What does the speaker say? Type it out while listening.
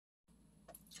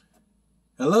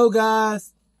Hello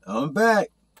guys, I'm back.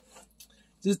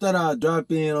 Just thought I'd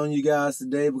drop in on you guys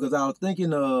today because I was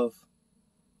thinking of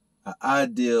an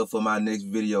idea for my next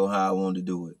video, how I wanted to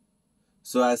do it.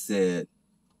 So I said,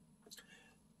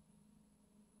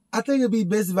 I think it'd be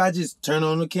best if I just turn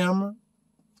on the camera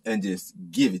and just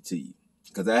give it to you.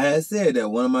 Because I had said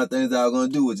that one of my things I was going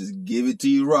to do was just give it to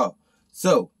you raw.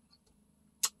 So,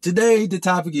 today the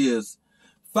topic is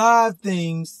 5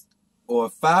 things or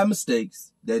 5 mistakes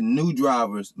that new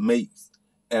drivers make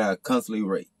at a constantly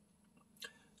rate.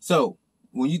 So,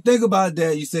 when you think about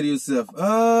that, you say to yourself,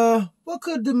 what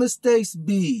could the mistakes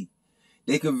be?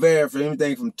 They could vary from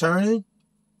anything from turning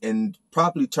and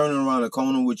properly turning around a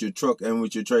corner with your truck and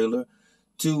with your trailer,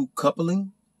 to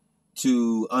coupling,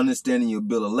 to understanding your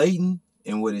bill of lading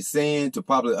and what it's saying, to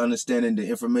properly understanding the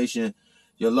information,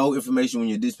 your load information when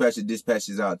your dispatcher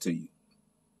dispatches out to you.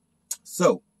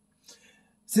 So,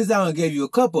 since I done gave you a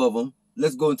couple of them,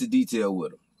 let's go into detail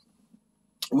with them.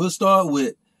 We'll start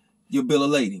with your bill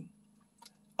of lading.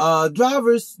 New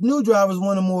drivers,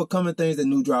 one of the more common things that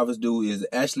new drivers do is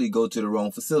actually go to the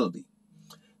wrong facility.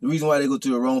 The reason why they go to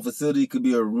the wrong facility could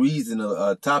be a reason,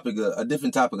 a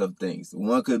different topic of things.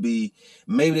 One could be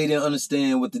maybe they didn't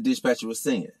understand what the dispatcher was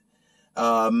saying.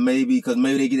 Maybe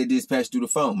they get a dispatch through the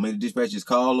phone. Maybe the dispatcher just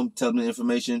call them, tell them the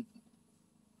information,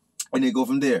 and they go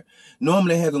from there.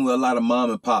 Normally, they happen with a lot of mom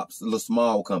and pops, little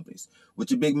small companies.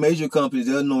 With your big major companies,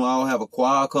 they'll know I'll have a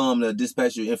Qualcomm that'll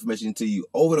dispatch your information to you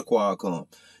over the Qualcomm.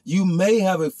 You may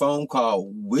have a phone call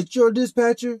with your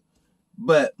dispatcher,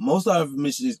 but most of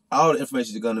all the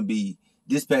information is going to be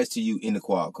dispatched to you in the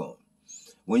Qualcomm.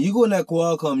 When you go in that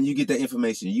Qualcomm and you get that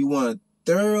information, you want to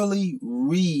thoroughly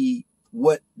read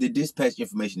what the dispatch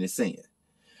information is saying.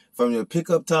 From your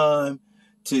pickup time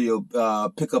to your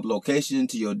pickup location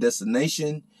to your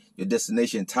destination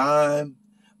time.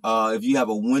 If you have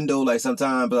a window, like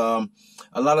sometimes a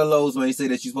lot of loads may say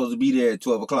that you're supposed to be there at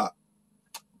 12 o'clock.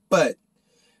 But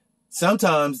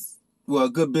sometimes, well, a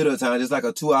good bit of the time, it's like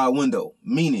a 2-hour window,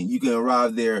 meaning you can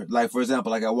arrive there, like for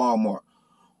example, like at Walmart.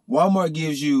 Walmart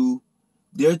gives you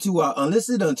their 2 hours, unless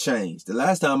it done changed. The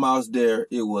last time I was there,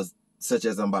 it was such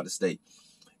as I'm about to state.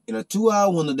 In a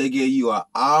 2-hour window, they give you an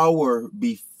hour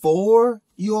before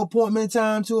your appointment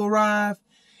time to arrive,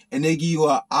 and they give you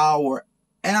an hour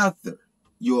after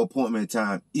your appointment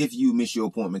time if you miss your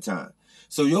appointment time.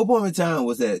 So your appointment time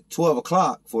was at 12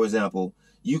 o'clock, for example.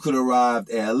 You could arrive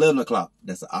at 11 o'clock.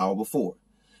 That's an hour before.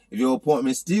 If your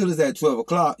appointment still is at 12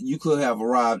 o'clock, you could have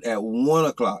arrived at 1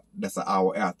 o'clock. That's an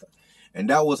hour after. And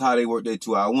that was how they worked their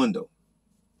 2-hour window.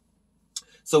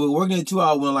 So with working a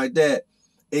 2-hour window like that,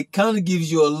 it kind of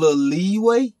gives you a little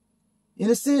leeway, in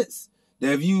a sense,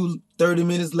 that if you 30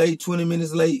 minutes late, 20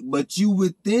 minutes late, but you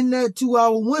within that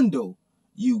 2-hour window,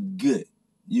 you good.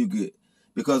 You good.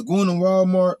 Because going to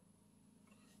Walmart,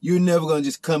 you're never going to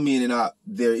just come in and out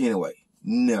there anyway.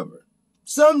 Never.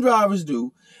 Some drivers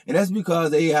do, and that's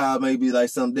because they have maybe like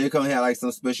they're going to have like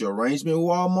some special arrangement with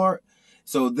Walmart.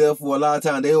 So therefore, a lot of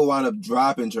times they will wind up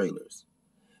dropping trailers.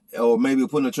 Or maybe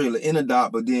putting a trailer in a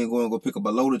dock, but then going to go pick up a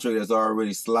loaded trailer that's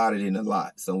already slotted in the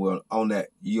lot somewhere on that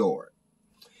yard.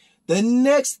 The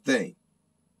next thing,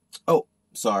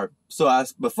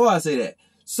 before I say that,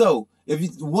 so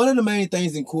one of the main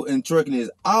things in trucking is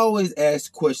always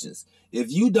ask questions. If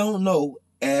you don't know,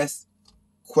 ask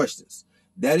questions.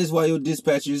 That is why your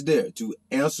dispatcher is there, to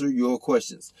answer your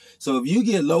questions. So if you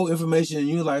get low information and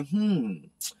you're like,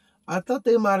 I thought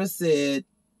they might have said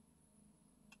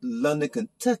London,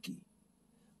 Kentucky,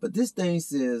 but this thing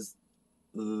says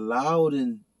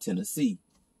Loudon, Tennessee.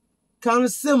 Kind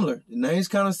of similar. The name's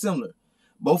kind of similar.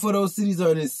 Both of those cities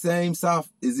are in the same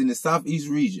in the southeast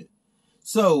region.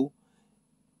 So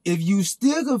if you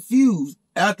still confused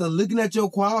after looking at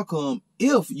your Qualcomm,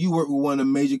 if you work with one of the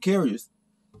major carriers,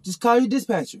 just call your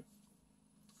dispatcher.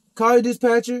 Call your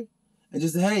dispatcher and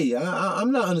just say, hey,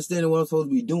 I'm not understanding what I'm supposed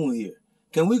to be doing here.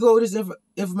 Can we go over this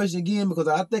information again? Because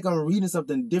I think I'm reading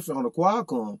something different on the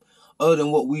Qualcomm other than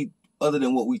what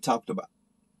we talked about.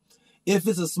 If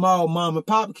it's a small mom and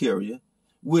pop carrier,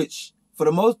 which for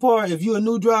the most part, if you're a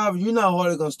new driver, you're not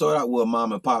hardly going to start out with a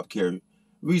mom and pop carrier.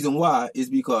 Reason why is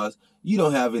because you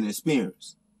don't have any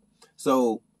experience.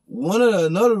 So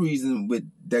another reason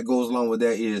that goes along with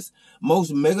that is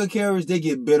most mega carriers, they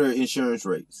get better insurance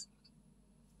rates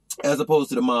as opposed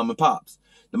to the mom and pops.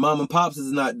 The mom and pops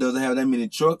doesn't have that many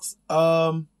trucks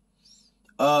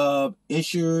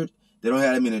insured. They don't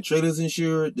have that many trailers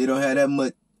insured. They don't have that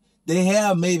much. They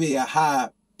have maybe a high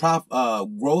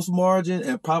gross margin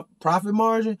and profit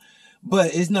margin,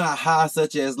 but it's not high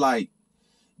such as like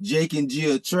Jake and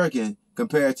Jill Trucking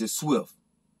compared to Swift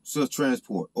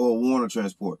Transport or Warner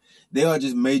Transport. They are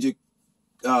just major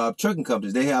trucking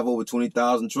companies. They have over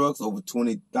 20,000 trucks, over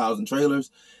 20,000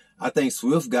 trailers. I think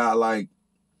Swift got like,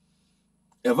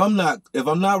 if I'm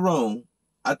not wrong,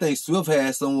 I think Swift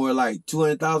has somewhere like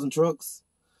 200,000 trucks,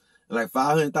 and like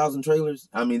 500,000 trailers.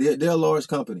 I mean, they're a large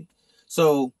company.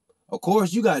 So of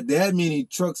course you got that many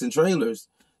trucks and trailers,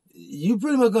 you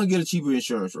pretty much gonna get a cheaper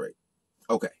insurance rate.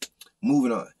 Okay,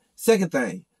 moving on. Second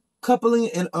thing, coupling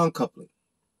and uncoupling.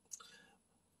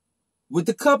 With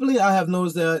the coupling, I have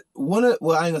noticed that I ain't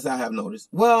gonna say I have noticed.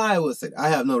 Well, I would say I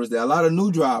have noticed that a lot of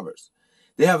new drivers,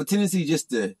 they have a tendency just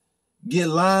to get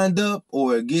lined up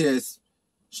or get as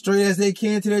straight as they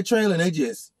can to their trailer, and they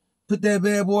just put that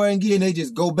bad boy in gear and they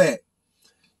just go back.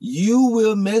 You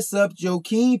will mess up your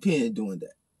kingpin doing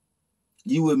that.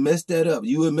 You will mess that up.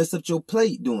 You will mess up your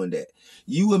plate doing that.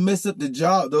 You will mess up the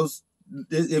job.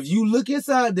 If you look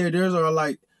inside there, there's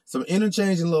like some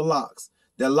interchanging little locks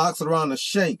that locks around the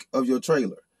shank of your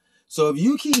trailer. So if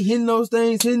you keep hitting those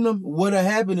things, what'll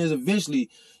happen is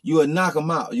eventually you will knock them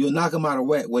out. You'll knock them out of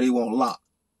whack where they won't lock.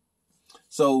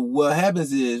 So what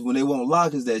happens is when they won't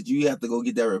lock is that you have to go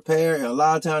get that repair. And a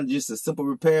lot of times just a simple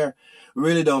repair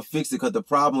really don't fix it because the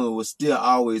problem will still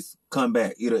always come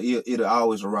back. It'll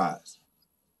always arise.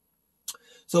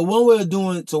 So one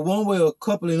way of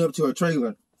coupling up to a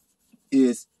trailer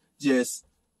is just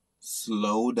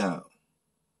slow down.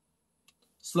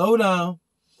 Slow down.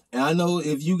 And I know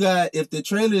if the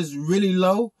trailer is really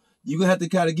low, you're going to have to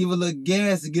kind of give a little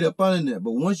gas to get up under there.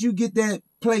 But once you get that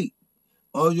plate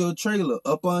of your trailer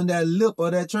up on that lip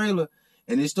of that trailer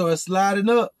and it starts sliding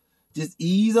up, just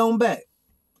ease on back.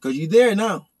 Because you're there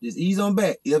now. Just ease on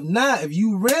back. If not, if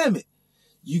you ram it,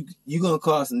 you're going to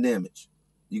cause some damage.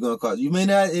 It may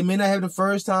not happen the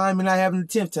first time, it may not happen the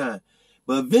 10th time.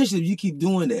 But eventually, if you keep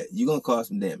doing that, you're going to cause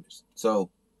some damage. So,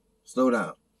 slow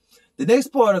down. The next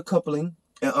part of coupling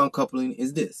and uncoupling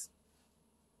is this.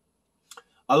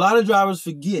 A lot of drivers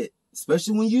forget,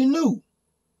 especially when you're new,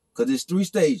 because there's 3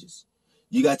 stages.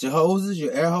 You got your hoses,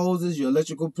 your air hoses, your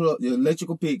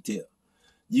electrical pigtail.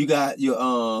 You got your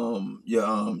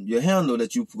handle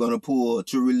that you're gonna pull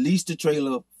to release the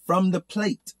trailer from the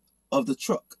plate of the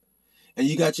truck, and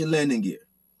you got your landing gear.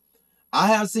 I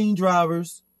have seen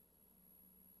drivers,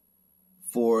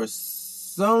 for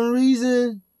some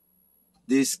reason,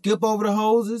 they skip over the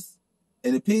hoses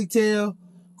and the pigtail,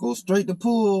 go straight to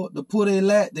pull their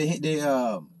latch,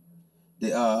 the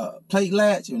plate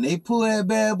latch. When they pull that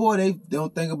bad boy, they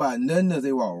don't think about nothing else.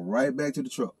 They walk right back to the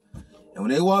truck. And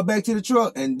when they walk back to the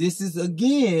truck, and this is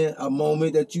again a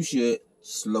moment that you should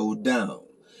slow down.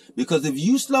 Because if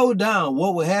you slow down,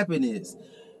 what will happen is,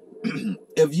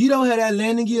 if you don't have that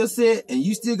landing gear set and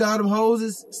you still got them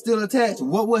hoses still attached,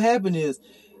 what will happen is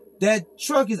that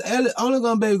truck is only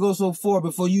going to be able to go so far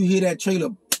before you hear that trailer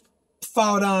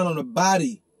fall down on the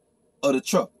body of the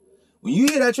truck. When you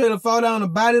hear that trailer fall down on the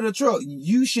body of the truck,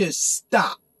 you should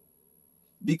stop.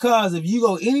 Because if you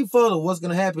go any further, what's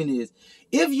going to happen is,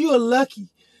 if you're lucky,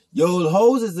 your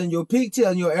hoses and your pigtail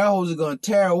and your air hoses are going to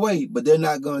tear away, but they're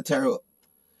not going to tear up.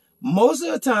 Most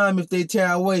of the time, if they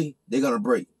tear away, they're going to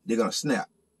break. They're going to snap.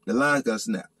 The line's going to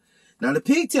snap. Now, the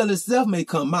pigtail itself may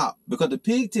come out because the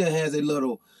pigtail has a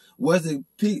little, where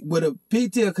the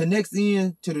pigtail connects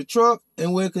in to the truck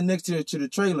and where it connects to the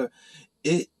trailer,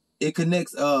 it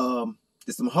connects,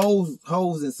 there's some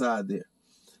holes inside there.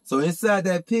 So inside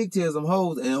that pigtail, some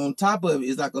holes, and on top of it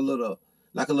is like a little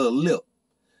lip.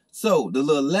 So the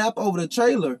little lap over the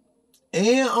trailer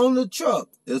and on the truck,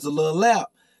 there's a little lap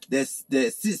that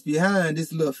sits behind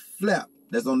this little flap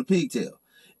that's on the pigtail.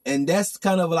 And that's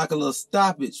kind of like a little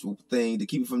stoppage thing to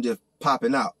keep it from just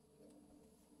popping out.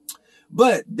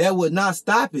 But that would not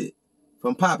stop it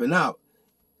from popping out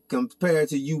compared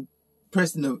to you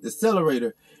pressing the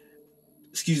accelerator.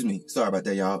 Excuse me. Sorry about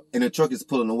that, y'all. And the truck is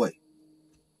pulling away.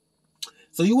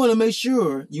 So you want to make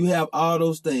sure you have all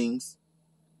those things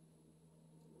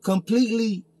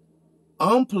completely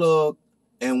unplugged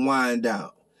and wind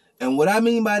down. And what I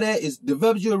mean by that is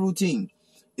develop your routine.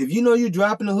 If you know you're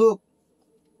dropping the hook,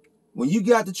 when you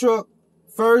got the truck,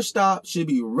 first stop should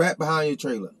be right behind your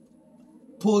trailer.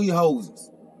 Pull your hoses.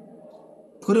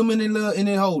 Put them in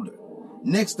their holder.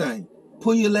 Next thing,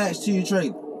 pull your latch to your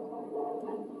trailer.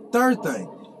 Third thing,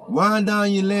 wind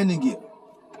down your landing gear.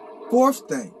 Fourth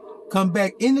thing, come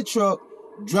back in the truck,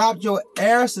 drop your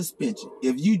air suspension.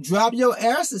 If you drop your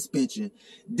air suspension,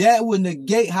 that will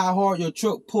negate how hard your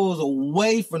truck pulls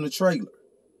away from the trailer.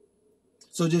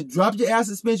 So just drop your air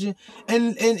suspension,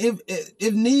 and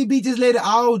if need be, just let it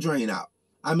all drain out.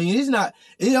 I mean, it's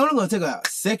only going to take a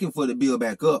second for it to build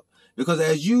back up, because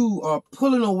as you are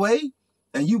pulling away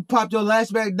and you pop your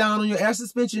latch back down on your air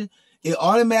suspension, it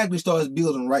automatically starts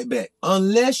building right back,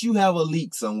 unless you have a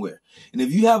leak somewhere. And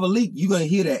if you have a leak, you're going to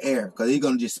hear that air because it's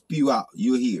going to just spew out.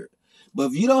 You'll hear it.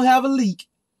 But if you don't have a leak,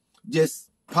 just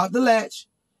pop the latch.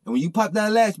 And when you pop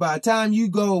that latch, by the time you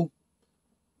go,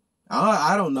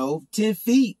 I don't know, 10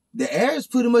 feet, the air is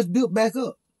pretty much built back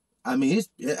up. I mean,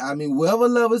 wherever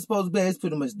level it's supposed to be, it's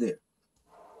pretty much there.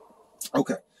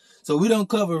 Okay. So we don't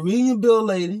cover reading and bill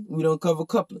lading. We don't cover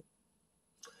coupling.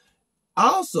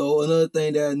 Also, another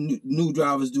thing that new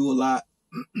drivers do a lot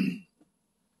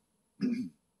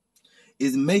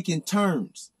is making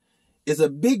turns. It's a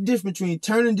big difference between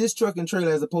turning this truck and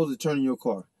trailer as opposed to turning your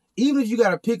car. Even if you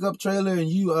got a pickup trailer and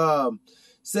you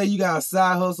say you got a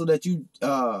side hustle that you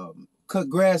cut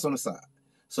grass on the side.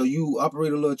 So you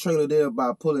operate a little trailer there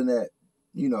by pulling that,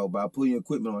 by putting your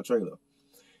equipment on a trailer.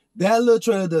 That little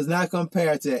trailer does not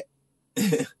compare to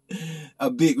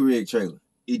a big rig trailer.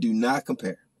 It do not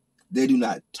compare. They do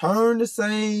not turn the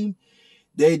same.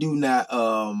 They do not,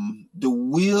 the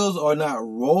wheels are not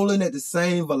rolling at the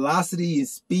same velocity and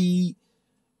speed.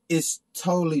 It's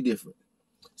totally different.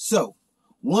 So,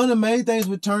 one of the main things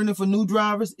with turning for new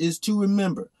drivers is to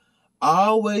remember,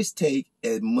 always take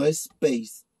as much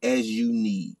space as you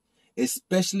need,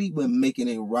 especially when making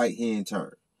a right-hand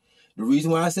turn. The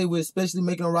reason why I say we're especially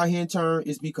making a right-hand turn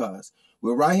is because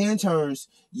with right-hand turns,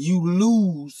 you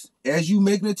lose, as you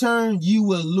making a turn, you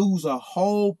will lose a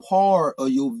whole part of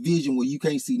your vision where you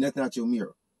can't see nothing out your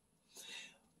mirror.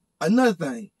 Another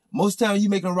thing, most times you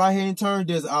making a right-hand turn,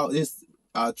 there's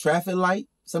a traffic light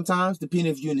sometimes,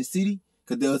 depending if you're in the city,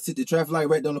 because they'll sit the traffic light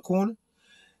right down the corner.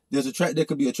 There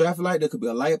could be a traffic light, there could be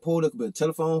a light pole, there could be a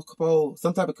telephone pole,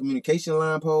 some type of communication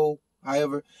line pole.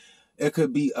 However, it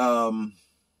could be,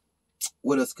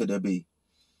 what else could there be?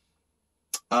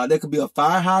 There could be a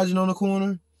fire hydrant on the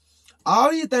corner.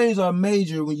 All these things are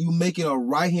major when you're making a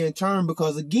right-hand turn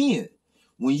because, again,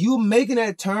 when you're making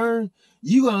that turn,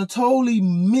 you're going to totally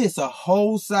miss a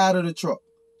whole side of the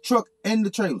truck and the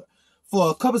trailer. For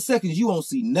a couple seconds, you won't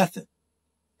see nothing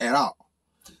at all.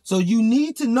 So you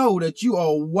need to know that you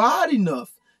are wide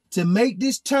enough to make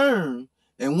this turn.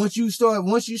 And once you start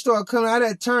coming out of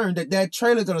that turn, that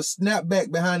trailer's going to snap back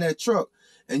behind that truck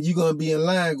and you're going to be in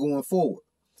line going forward.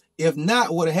 If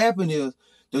not, what'll happen is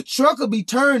the truck will be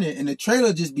turning and the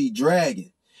trailer just be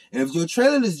dragging. And if your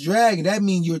trailer is dragging, that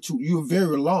means you're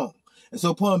very long. And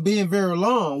so upon being very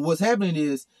long, what's happening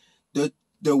is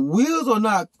the wheels are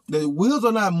not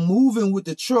moving with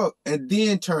the truck and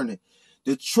then turning.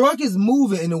 The truck is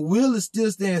moving and the wheel is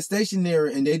still staying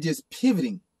stationary and they're just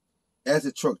pivoting as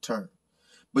the truck turns.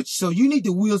 But so you need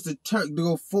the wheels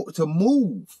to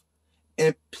move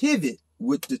and pivot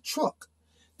with the truck.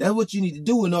 That's what you need to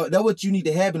do, and that's what you need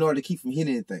to have in order to keep from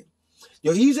hitting anything.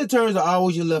 Your easier turns are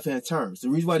always your left-hand turns. The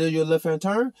reason why they're your left-hand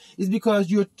turn is because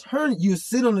you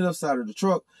sit on the left side of the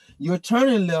truck, you're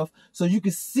turning left so you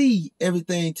can see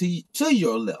everything to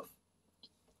your left.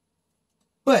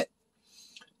 But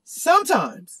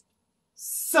sometimes,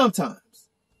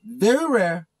 very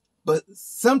rare, but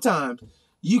sometimes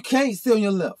you can't see on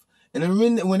your left. And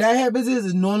when that happens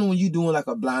is normally when you're doing like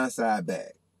a blindside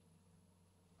bag.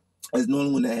 It's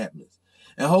normally when that happens.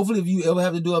 And hopefully if you ever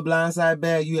have to do a blindside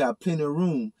bag, you have plenty of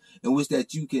room in which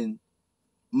that you can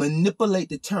manipulate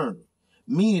the turn.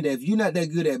 Meaning that if you're not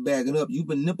that good at bagging up, you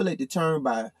manipulate the turn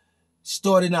by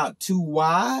starting out too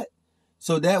wide.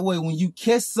 So that way when you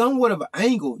catch somewhat of an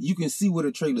angle, you can see where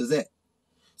the trailer's at.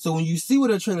 So when you see where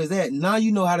the trailer's at, now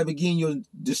you know how to begin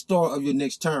the start of your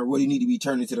next turn, whether you need to be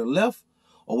turning to the left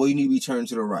or whether you need to be turning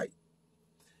to the right.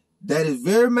 That is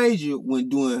very major when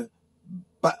doing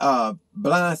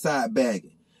blindside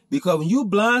bagging, because when you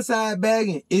blindside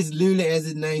bagging, it's literally as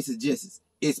its name suggests,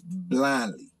 it's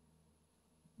blindly.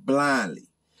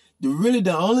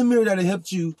 The only mirror that'll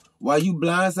help you while you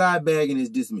blindside bagging is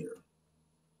this mirror,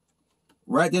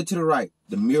 right there to the right,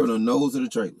 the mirror on the nose of the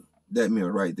trailer, that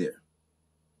mirror right there,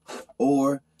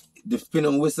 or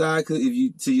depending on which side, if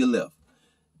you to your left.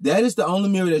 That is the only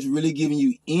mirror that's really giving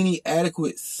you any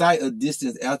adequate sight or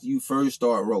distance after you first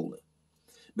start rolling.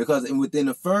 Because within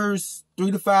the first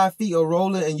 3 to 5 feet of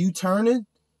rolling and you turning,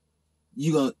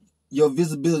 your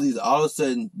visibility is all of a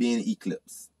sudden being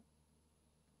eclipsed.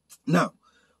 Now,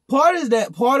 part of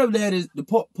that is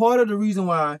part of the reason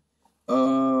why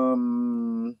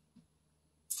the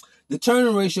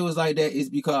turning ratio is like that is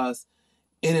because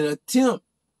in an attempt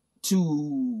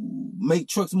to make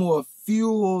trucks more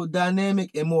fuel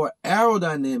dynamic and more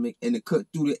aerodynamic and to cut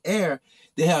through the air,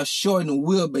 they have shortened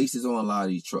wheelbases on a lot of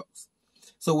these trucks.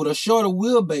 So with a shorter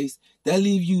wheelbase, that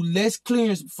leaves you less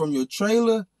clearance from your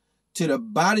trailer to the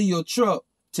body of your truck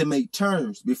to make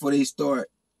turns before they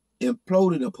start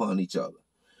imploding upon each other.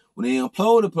 When they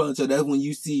unplug the plunger, that's when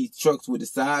you see trucks with the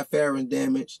side fairing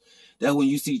damage. That's when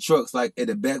you see trucks like at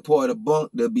the back part of the bunk,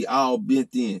 they'll be all bent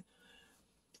in.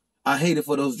 I hate it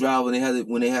for those drivers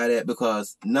when they had that,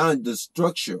 because now the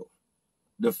structure,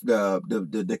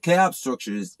 the cab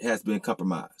structure has been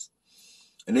compromised,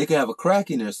 and they can have a crack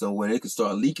in there somewhere. They can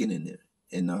start leaking in there,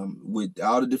 and with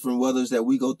all the different weathers that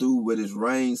we go through, whether it's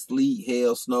rain, sleet,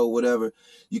 hail, snow, whatever,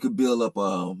 you could build up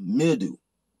mildew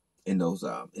in those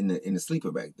in the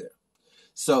sleeper back there.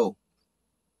 So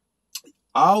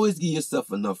always give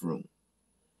yourself enough room.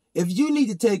 If you need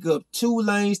to take up 2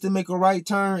 lanes to make a right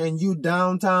turn and you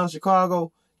downtown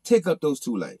Chicago, take up those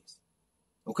 2 lanes.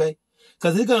 Okay?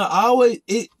 Because it's going to always,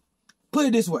 put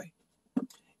it this way.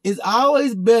 It's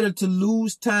always better to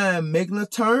lose time making a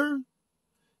turn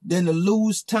than to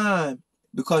lose time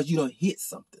because you don't hit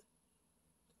something.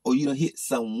 Or you don't hit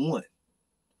someone.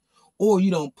 Or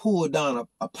you don't pull down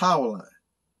a power line.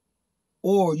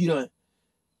 Or you don't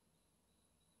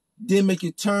then make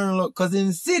your turn look. Because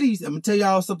in cities, I'm going to tell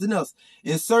y'all something else.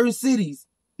 In certain cities,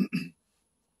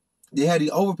 they have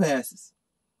these overpasses.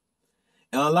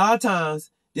 And a lot of times,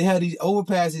 they have these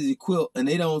overpasses equipped, and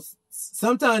they don't,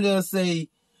 sometimes they'll say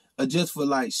adjust for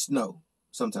like snow,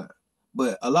 sometimes.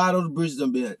 But a lot of those bridges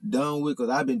have been done with,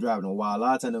 because I've been driving a while. A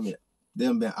lot of times they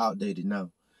have been outdated now.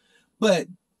 But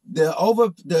the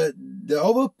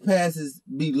overpasses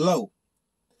be low.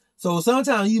 So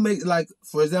sometimes you make, like,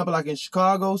 for example, like in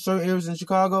Chicago, certain areas in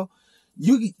Chicago,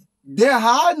 they're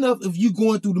high enough if you're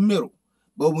going through the middle.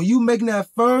 But when you making that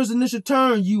first initial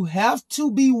turn, you have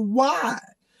to be wide.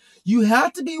 You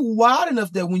have to be wide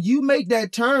enough that when you make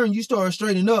that turn, you start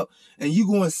straightening up and you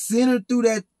going center through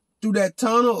that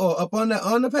tunnel or up on that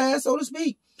underpass, so to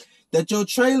speak, that your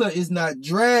trailer is not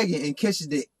dragging and catches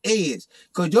the edge.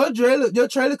 Because your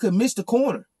trailer could miss the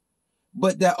corner.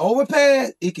 But that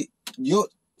overpass, it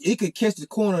could catch the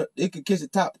corner, it could catch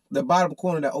the bottom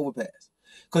corner of that overpass.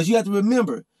 Because you have to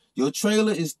remember, your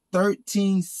trailer is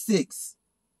 13.6.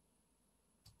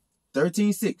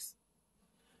 13.6.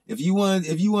 If you want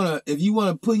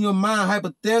to put in your mind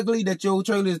hypothetically that your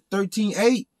trailer is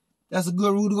 13.8, that's a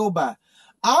good rule to go by.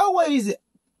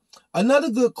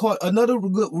 Another good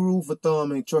rule for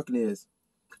thumb in trucking is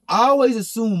always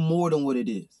assume more than what it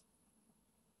is.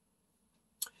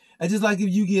 And just like if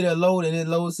you get a load and that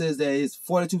load says that it's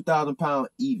 42,000 pounds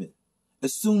even,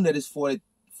 assume that it's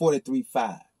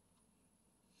 43.5.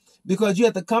 Because you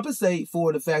have to compensate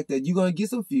for the fact that you're going to get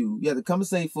some fuel. You have to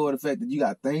compensate for the fact that you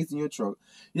got things in your truck.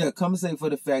 You have to compensate for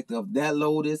the fact of that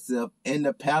load itself and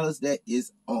the pallets that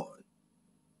is on.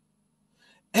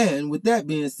 And with that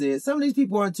being said, some of these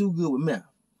people aren't too good with math.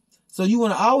 So you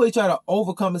want to always try to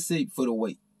overcompensate for the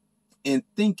weight and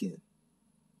thinking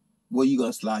where you're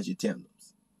going to slide your tandems.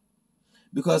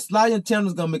 Because sliding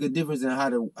tandems is going to make a difference in how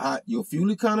your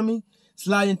fuel economy.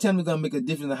 Sliding tandems is going to make a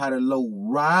difference in how the load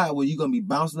ride, where you're going to be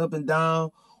bouncing up and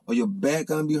down, or your back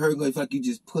going to be hurting. It's like you're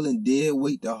just pulling dead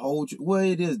weight the whole trip. Well,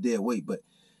 it is dead weight, but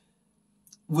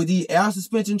with the air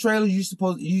suspension trailers,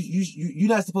 you're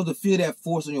not supposed to feel that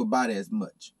force on your body as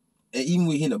much. And even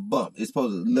when you hit a bump, it's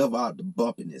supposed to level out the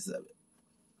bumpiness of it.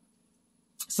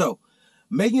 So,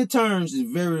 making turns is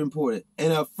very important.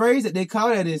 And a phrase that they call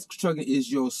that in trucking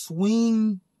is your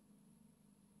swing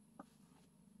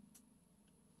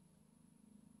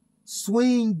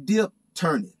dip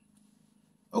turning.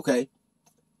 Okay?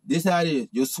 This how it is.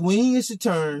 Your swing is your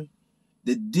turn.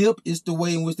 The dip is the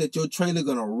way in which that your trailer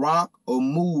gonna rock or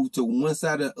move to one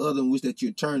side or the other in which that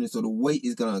you're turning. So the weight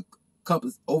is gonna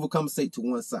overcompensate to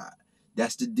one side.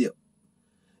 That's the dip.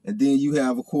 And then you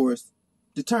have, of course,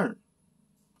 the turn.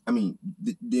 I mean,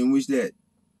 in which that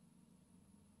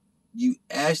you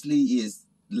actually is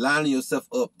lining yourself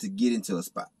up to get into a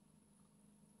spot.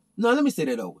 No, let me say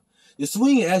that over. Your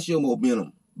swing is actually your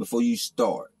momentum before you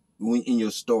start, in your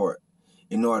start,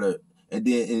 in order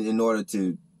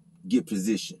to get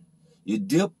position. Your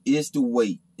dip is the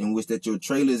weight in which that your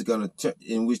trailer is gonna, the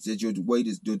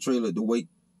weight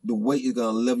is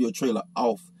gonna level your trailer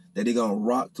off, that they're gonna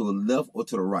rock to the left or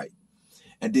to the right.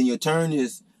 And then your turn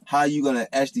is how you're going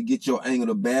to actually get your angle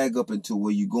to bag up into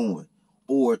where you're going.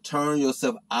 Or turn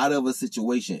yourself out of a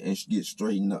situation and get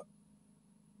straightened up.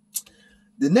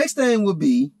 The next thing would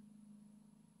be,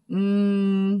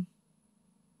 how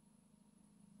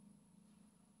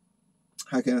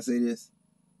can I say this?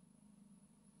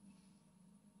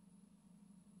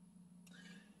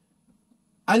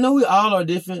 I know we all are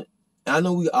different. I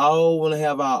know we all want to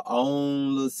have our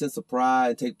own little sense of pride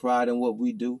and take pride in what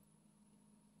we do.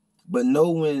 But know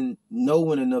when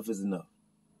enough is enough.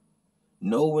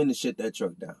 Know when to shut that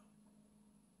truck down.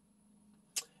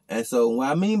 And so what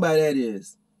I mean by that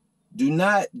is, do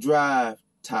not drive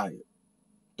tired.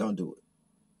 Don't do it.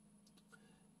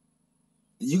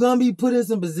 You're going to be put in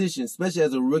some positions, especially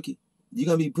as a rookie. You're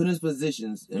going to be put in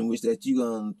positions in which that you're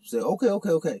going to say,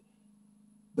 okay.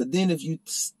 But then if you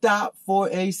stop for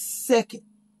a second,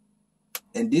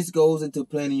 and this goes into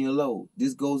planning your load.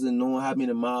 This goes in knowing how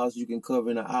many miles you can cover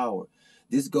in an hour.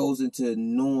 This goes into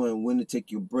knowing when to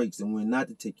take your breaks and when not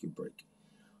to take your break,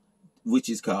 which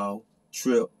is called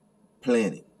trip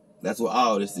planning. That's what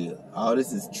all this is. All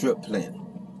this is trip planning.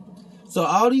 So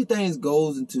all these things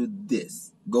goes into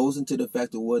this. Goes into the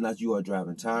fact of whether or not you are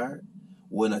driving tired,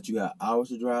 whether or not you have hours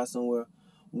to drive somewhere,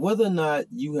 whether or not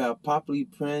you have properly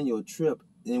planned your trip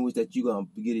in which that you're going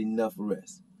to get enough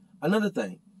rest. Another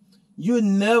thing, you're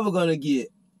never going to get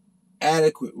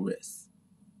adequate rest.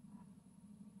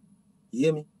 You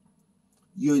hear me?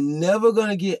 You're never going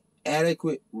to get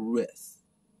adequate rest.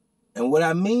 And what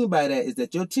I mean by that is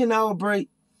that your 10-hour break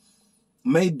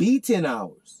may be 10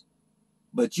 hours,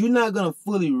 but you're not going to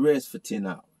fully rest for 10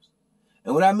 hours.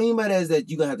 And what I mean by that is that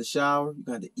you're going to have to shower, you're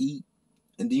going to have to eat,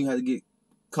 and then you have to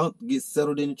get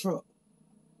settled in the truck.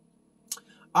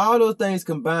 All those things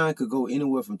combined could go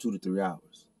anywhere from 2 to 3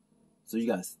 hours. So you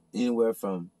got anywhere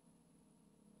from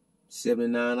 7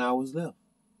 to 9 hours left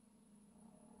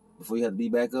before you have to be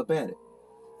back up at it.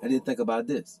 I didn't think about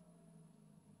this.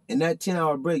 In that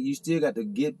 10-hour break, you still got to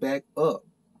get back up,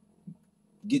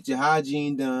 get your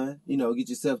hygiene done, get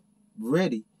yourself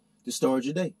ready to start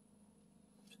your day.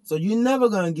 So you're never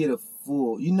going to get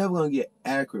you're never going to get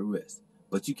adequate rest,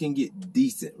 but you can get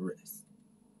decent rest.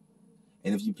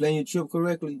 And if you plan your trip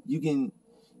correctly, you can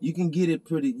get it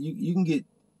you can get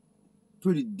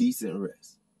pretty decent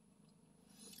rest.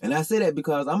 And I say that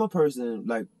because I'm a person,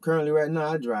 like currently right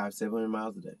now, I drive 700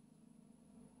 miles a day.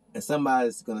 And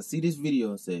somebody's going to see this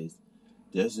video and says,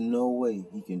 there's no way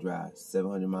he can drive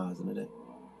 700 miles in a day.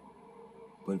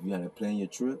 But if you have to plan your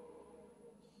trip,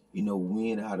 you know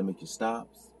when and how to make your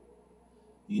stops,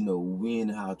 you know when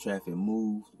and how traffic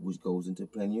moves, which goes into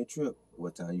planning your trip,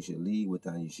 what time you should leave, what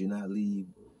time you should not leave,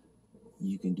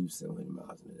 you can do 700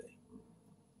 miles in a day.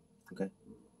 Okay?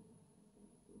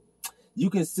 You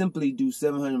can simply do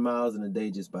 700 miles in a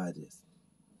day just by this.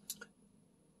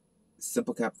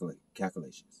 Simple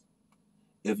calculations.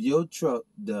 If your truck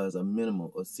does a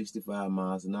minimum of 65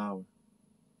 miles an hour,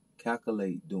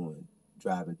 calculate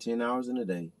driving 10 hours in a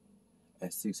day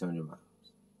at 600 miles.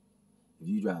 If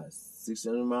you drive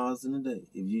 600 miles in a day,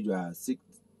 if you drive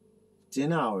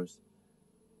 10 hours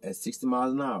at 60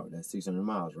 miles an hour, that's 600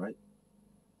 miles, right?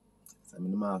 That's how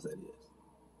many miles that is.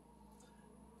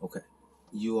 Okay.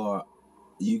 You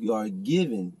are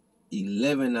given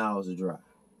 11 hours to drive.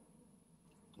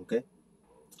 Okay?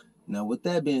 Now, with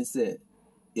that being said,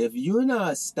 if you're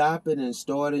not stopping and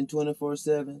starting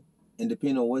 24/7, and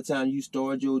depending on what time you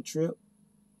start your trip,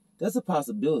 that's a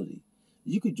possibility.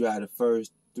 You could drive the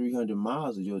first 300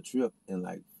 miles of your trip in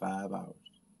like 5 hours.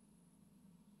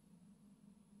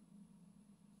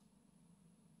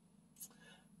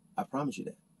 I promise you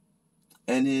that.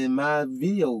 And in my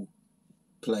video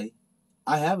play,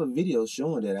 I have a video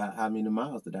showing that how many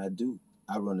miles that I do.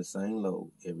 I run the same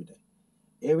load every day.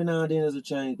 Every now and then there's a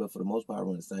change, but for the most part, I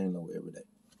run the same load every day.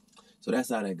 So that's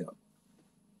how that goes.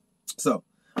 So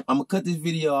I'm going to cut this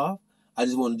video off. I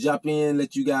just want to jump in,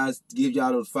 give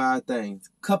y'all those 5 things.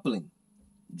 Coupling,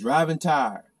 driving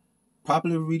tired,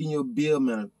 properly reading your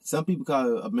bill. Some people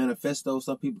call it a manifesto.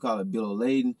 Some people call it bill of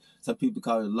lading. Some people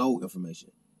call it load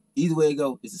information. Either way it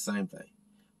goes, it's the same thing.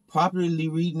 Properly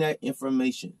reading that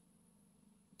information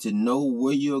to know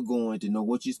where you're going, to know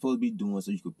what you're supposed to be doing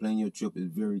so you can plan your trip is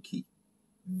very key.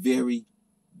 Very,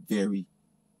 very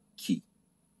key.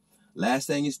 Last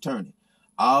thing is turning.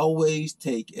 Always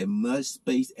take as much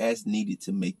space as needed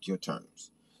to make your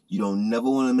turns. You don't never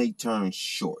want to make turns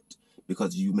short,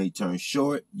 because if you make turns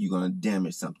short, you're going to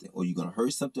damage something, or you're going to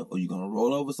hurt something, or you're going to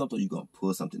roll over something, or you're going to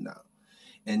pull something down.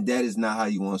 And that is not how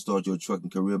you want to start your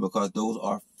trucking career, because those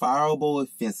are fireable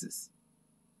offenses.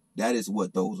 That is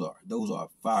what those are. Those are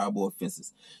fireable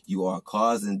offenses. You are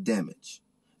causing damage.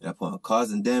 And upon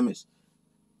causing damage,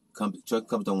 trucking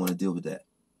companies don't want to deal with that.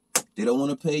 They don't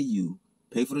want to pay you,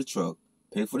 pay for the truck,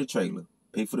 pay for the trailer,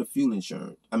 pay for the fuel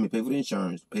insurance. Pay for the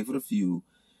insurance, pay for the fuel,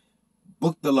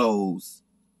 book the loads,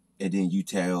 and then you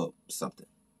tear up something.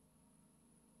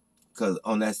 Because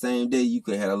on that same day, you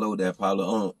could have a load that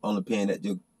probably only paying that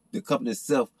the company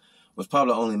itself was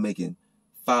probably only making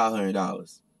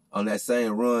 $500. On that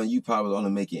same run, you probably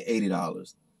only making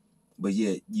 $80. But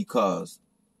yet, you caused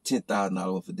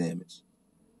 $10,000 worth of damage.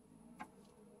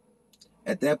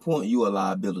 At that point, you're a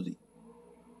liability.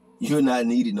 You're not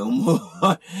needed no more.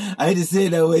 I hate to say it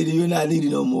that way, you're not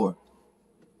needed no more.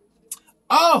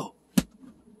 Oh!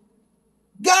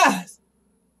 Guys,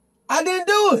 I didn't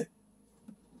do it.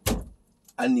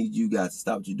 I need you guys to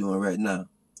stop what you're doing right now.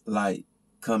 Like,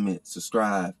 comment,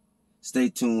 subscribe. Stay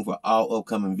tuned for all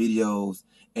upcoming videos.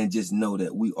 And just know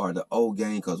that we are the old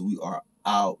gang because we are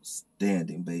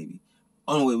outstanding, baby.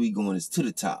 Only way we going is to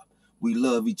the top. We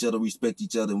love each other, respect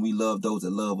each other, and we love those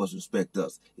that love us, respect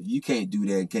us. If you can't do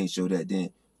that and can't show that,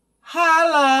 then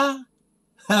holla.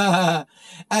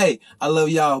 Hey, I love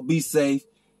y'all. Be safe.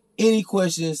 Any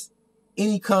questions,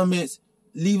 any comments,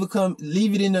 leave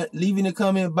it in the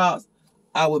comment box.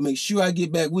 I will make sure I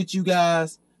get back with you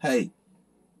guys. Hey,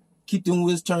 keep them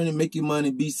wheels turning, make your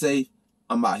money, be safe.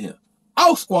 I'm out here.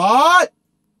 Out, squad!